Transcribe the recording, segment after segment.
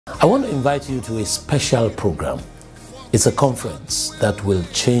I want to invite you to a special program. It's a conference that will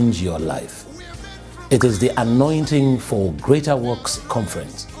change your life. It is the Anointing for Greater Works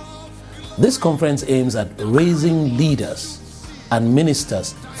Conference. This conference aims at raising leaders and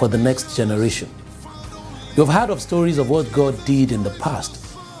ministers for the next generation. You've heard of stories of what God did in the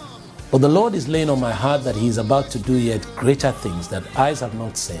past, but the Lord is laying on my heart that He is about to do yet greater things that eyes have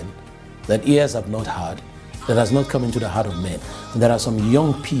not seen, that ears have not heard, that has not come into the heart of men. And there are some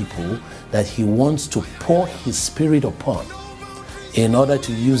young people that He wants to pour His Spirit upon in order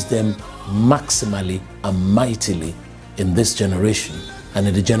to use them maximally and mightily in this generation and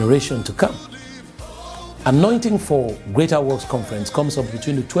in the generation to come. Anointing for Greater Works Conference comes up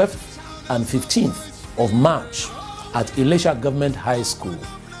between the 12th and 15th of March at Elisha Government High School,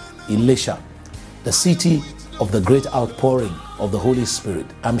 Elisha, the city of the great outpouring of the Holy Spirit.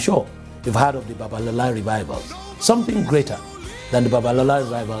 I'm sure you've heard of the Bamidele revivals. Something greater than the Bamidele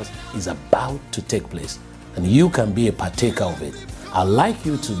revivals is about to take place, and you can be a partaker of it. I'd like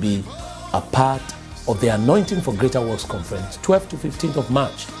you to be a part of the Anointing for Greater Works Conference, 12th to 15th of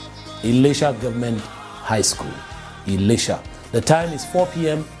March, Elisha Government High School, Elisha. The time is 4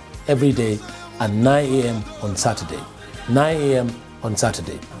 p.m. every day and 9 a.m. on Saturday. 9 a.m. on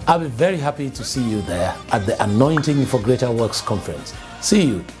Saturday. I'll be very happy to see you there at the Anointing for Greater Works Conference. See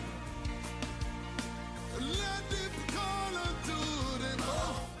you.